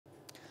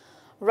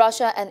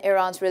Russia and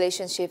Iran's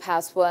relationship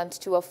has warmed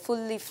to a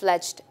fully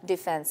fledged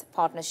defense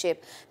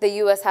partnership. The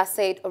U.S. has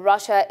said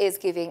Russia is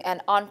giving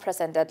an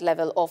unprecedented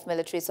level of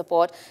military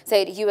support,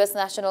 said U.S.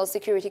 National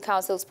Security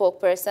Council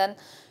spokesperson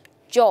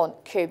John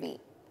Kirby.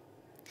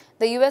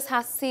 The U.S.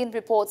 has seen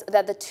reports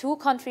that the two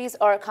countries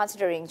are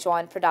considering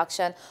joint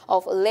production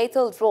of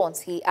lethal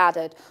drones, he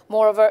added.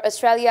 Moreover,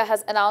 Australia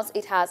has announced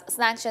it has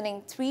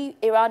sanctioning 3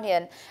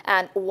 Iranian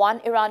and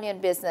 1 Iranian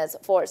business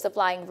for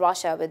supplying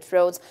Russia with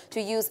drones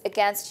to use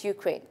against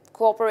Ukraine.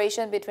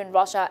 Cooperation between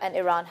Russia and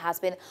Iran has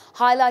been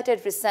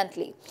highlighted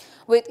recently,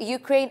 with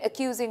Ukraine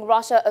accusing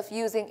Russia of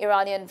using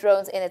Iranian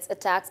drones in its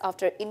attacks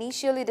after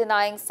initially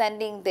denying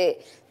sending the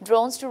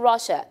drones to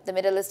Russia. The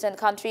Middle Eastern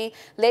country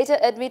later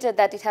admitted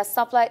that it has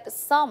supplied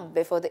some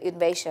before the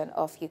invasion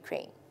of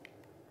Ukraine.